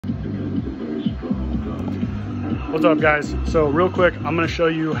What's up, guys? So real quick, I'm going to show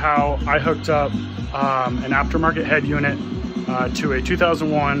you how I hooked up an aftermarket head unit to a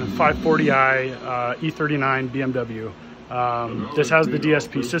 2001 540i e39 BMW. This has the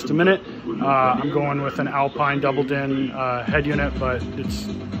DSP system in it. I'm going with an Alpine double din head unit, but it's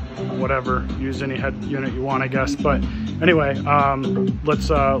whatever. Use any head unit you want, I guess. But anyway, let's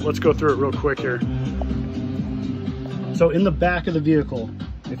go through it real quick here. So in the back of the vehicle,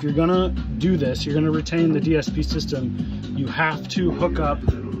 if you're gonna do this, you're gonna retain the DSP system, you have to hook up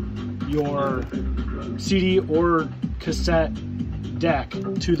your CD or cassette deck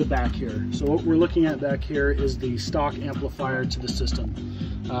to the back here. So what we're looking at back here is the stock amplifier to the system.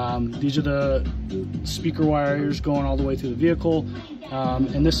 These are the speaker wires going all the way through the vehicle,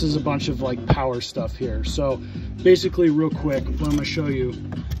 and this is a bunch of like power stuff here. So basically, real quick, what I'm gonna show you,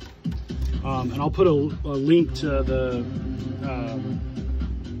 and I'll put a link to the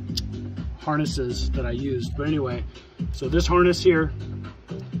harnesses that I used. But anyway, so this harness here,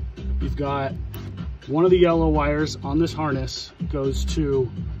 you've got one of the yellow wires on this harness goes to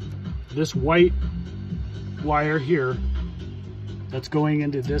this white wire here that's going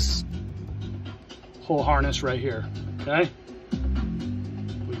into this whole harness right here, okay?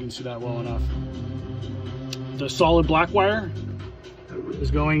 We can see that well enough. The solid black wire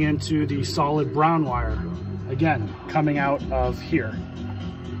is going into the solid brown wire, again, coming out of here.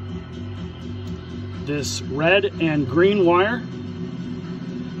 This red and green wire,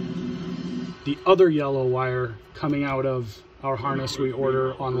 the other yellow wire coming out of our harness we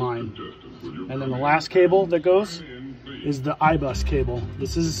order online. And then the last cable that goes is the iBus cable.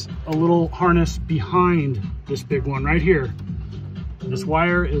 This is a little harness behind this big one right here. This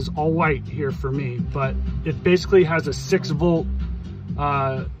wire is all white here for me, but it basically has a 6-volt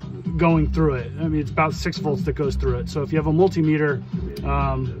going through it. I mean, it's about 6 volts that goes through it. So if you have a multimeter,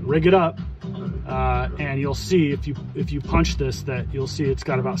 rig it up, and you'll see if you punch this, that you'll see it's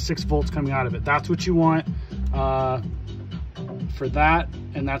got about 6 volts coming out of it. That's what you want for that,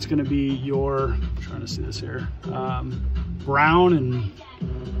 and that's going to be your, I'm trying to see this here, brown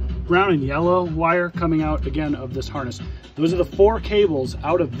and yellow wire coming out again of this harness. Those are the 4 cables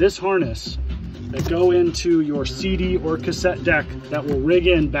out of this harness that go into your CD or cassette deck that will rig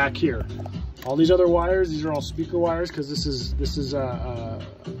in back here. All these other wires, these are all speaker wires, because this is a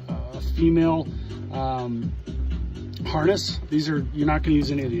female harness. You're not going to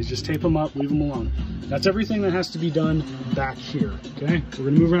use any of these. Just tape them up, leave them alone. That's everything that has to be done back here. Okay, so we're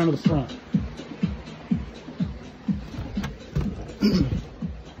going to move around to the front.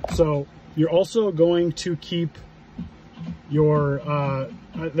 So you're also going to keep your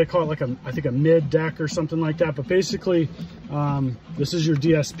they call it like I think a mid deck or something like that, but basically this is your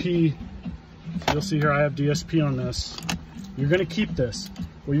DSP. You'll see here I have DSP on this. You're going to keep this.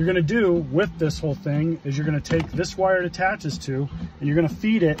 What you're going to do with this whole thing is you're going to take this wire it attaches to, and you're going to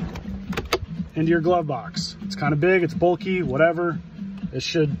feed it into your glove box. It's kind of big, it's bulky, whatever. It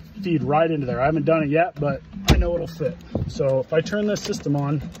should feed right into there. I haven't done it yet, but I know it'll fit. So if I turn this system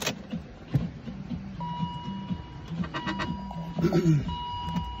on,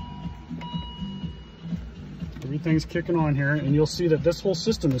 everything's kicking on here, and you'll see that this whole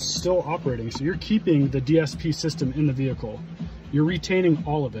system is still operating. So you're keeping the DSP system in the vehicle. You're retaining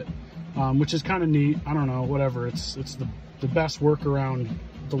all of it, which is kind of neat. I don't know, whatever. It's the best workaround,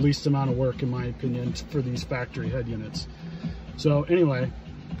 the least amount of work, in my opinion, for these factory head units. So anyway,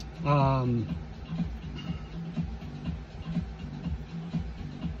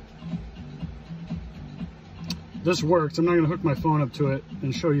 this works. I'm not going to hook my phone up to it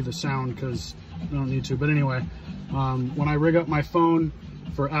and show you the sound because I don't need to. But anyway, when I rig up my phone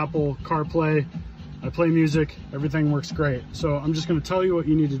for Apple CarPlay, I play music, everything works great. So I'm just going to tell you what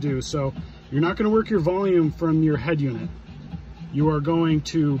you need to do. So you're not going to work your volume from your head unit. You are going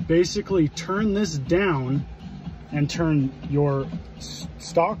to basically turn this down and turn your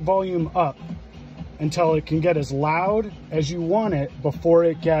stock volume up until it can get as loud as you want it before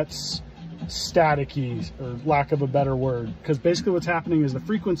it gets staticky, or lack of a better word. Because basically what's happening is the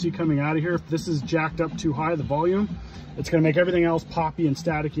frequency coming out of here, if this is jacked up too high, the volume, it's going to make everything else poppy and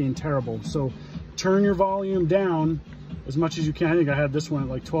staticky and terrible. So turn your volume down as much as you can. I think I had this one at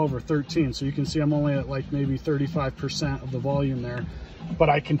like 12 or 13, so you can see I'm only at like maybe 35% of the volume there. But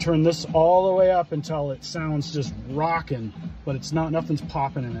I can turn this all the way up until it sounds just rocking, but it's not, nothing's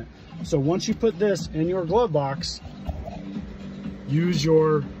popping in it. So once you put this in your glove box, use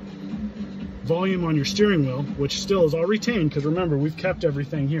your volume on your steering wheel, which still is all retained, because remember, we've kept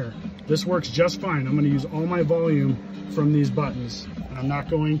everything here. This works just fine. I'm going to use all my volume from these buttons. I'm not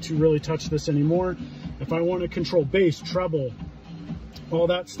going to really touch this anymore. If I want to control bass, treble, all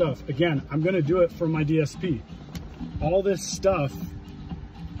that stuff, again, I'm going to do it from my DSP. all this stuff,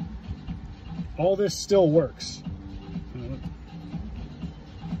 all this still works.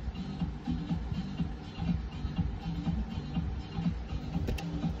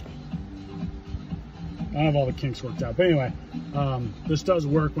 I don't have all the kinks worked out, but anyway, this does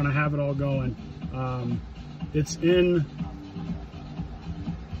work when I have it all going. It's in,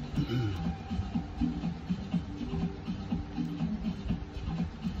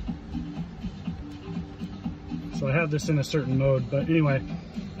 so I have this in a certain mode, but anyway,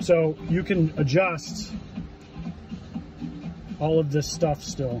 so you can adjust all of this stuff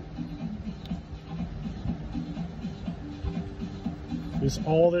still.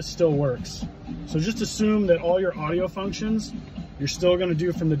 All this still works. So just assume that all your audio functions, you're still gonna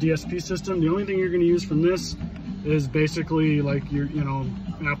do from the DSP system. The only thing you're gonna use from this is basically like your, you know,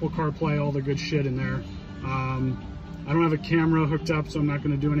 Apple CarPlay, all the good shit in there. I don't have a camera hooked up, so I'm not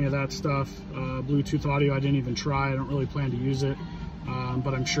gonna do any of that stuff. Bluetooth audio, I didn't even try. I don't really plan to use it,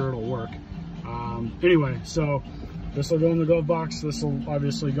 but I'm sure it'll work. Anyway, so this will go in the glove box. This will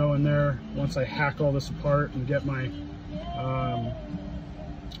obviously go in there once I hack all this apart and get my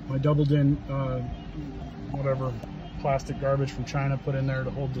my doubled in whatever plastic garbage from China put in there to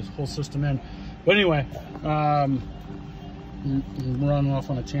hold this whole system in. But anyway, I'm running off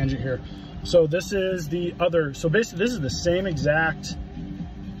on a tangent here. So this is the other, so basically this is the same exact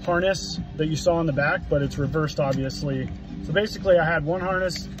harness that you saw in the back, but it's reversed obviously. So basically I had one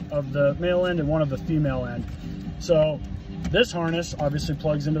harness of the male end and one of the female end. So this harness obviously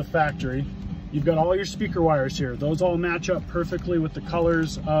plugs into the factory. You've got all your speaker wires here. Those all match up perfectly with the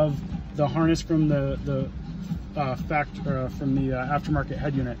colors of the harness from the aftermarket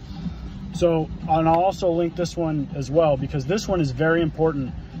head unit. So, and I'll also link this one as well, because this one is very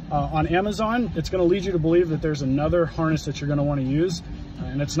important. On Amazon, it's gonna lead you to believe that there's another harness that you're gonna wanna use,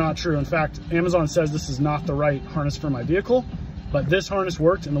 and it's not true. In fact, Amazon says this is not the right harness for my vehicle, but this harness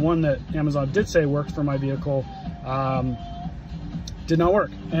worked, and the one that Amazon did say worked for my vehicle did not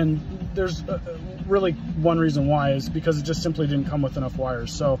work. And there's really one reason why, is because it just simply didn't come with enough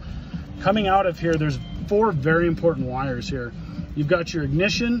wires. So coming out of here, there's 4 very important wires here. You've got your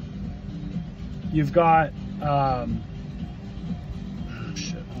ignition, you've got, I'm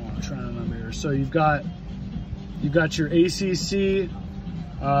trying to remember here. So you've got your ACC,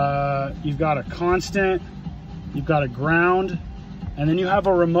 you've got a constant, you've got a ground, and then you have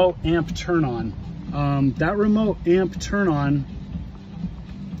a remote amp turn on. That remote amp turn on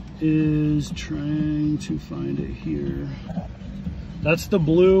is, trying to find it here. That's the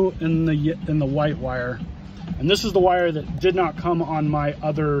blue and the white wire. And this is the wire that did not come on my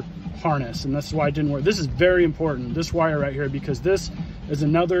other harness, and that's why it didn't work. This is very important, this wire right here, because this is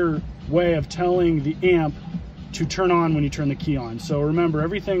another way of telling the amp to turn on when you turn the key on. So remember,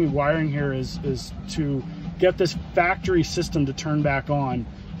 everything wiring here is to get this factory system to turn back on,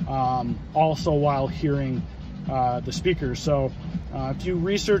 also while hearing the speakers. So if you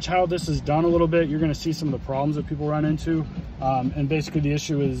research how this is done a little bit, you're going to see some of the problems that people run into. And basically the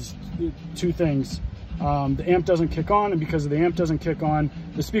issue is 2 things. The amp doesn't kick on, and because the amp doesn't kick on,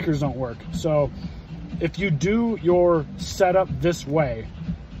 the speakers don't work. So if you do your setup this way,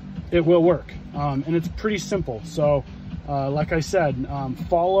 it will work. And it's pretty simple. So like I said,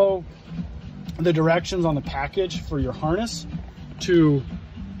 follow the directions on the package for your harness to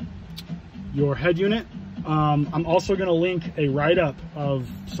your head unit. I'm also going to link a write-up of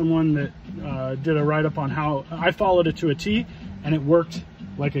someone that did a write-up on how I followed it to a T, and it worked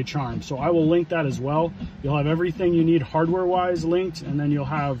like a charm. So I will link that as well. You'll have everything you need hardware-wise linked, and then you'll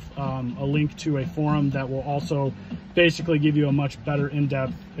have a link to a forum that will also basically give you a much better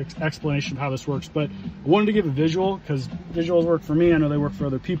in-depth explanation of how this works. But I wanted to give a visual, because visuals work for me. I know they work for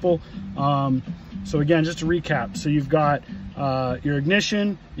other people. So again, just to recap, so you've got your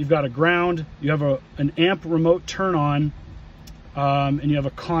ignition, you've got a ground, you have an amp remote turn on, and you have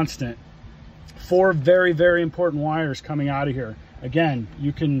a constant. 4 very, very important wires coming out of here. Again,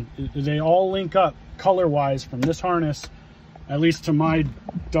 they all link up color-wise from this harness, at least to my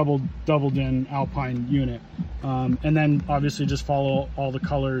doubled in Alpine unit. And then obviously just follow all the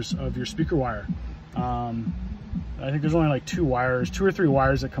colors of your speaker wire. I think there's only like 2 or 3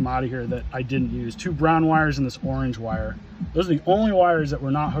 wires that come out of here that I didn't use. 2 brown wires and this orange wire. Those are the only wires that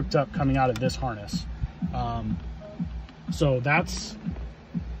were not hooked up coming out of this harness. So that's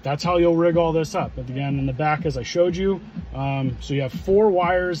how you'll rig all this up. But again, in the back, as I showed you, so you have 4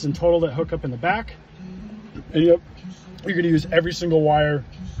 wires in total that hook up in the back. And you're gonna use every single wire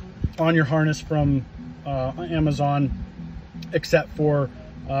on your harness from Amazon, except for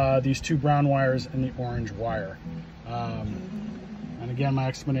these 2 brown wires and the orange wire. And again, my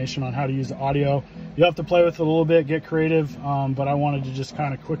explanation on how to use the audio. You have to play with it a little bit, get creative, but I wanted to just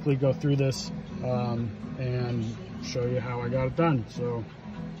kind of quickly go through this and show you how I got it done. So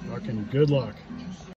fucking good luck.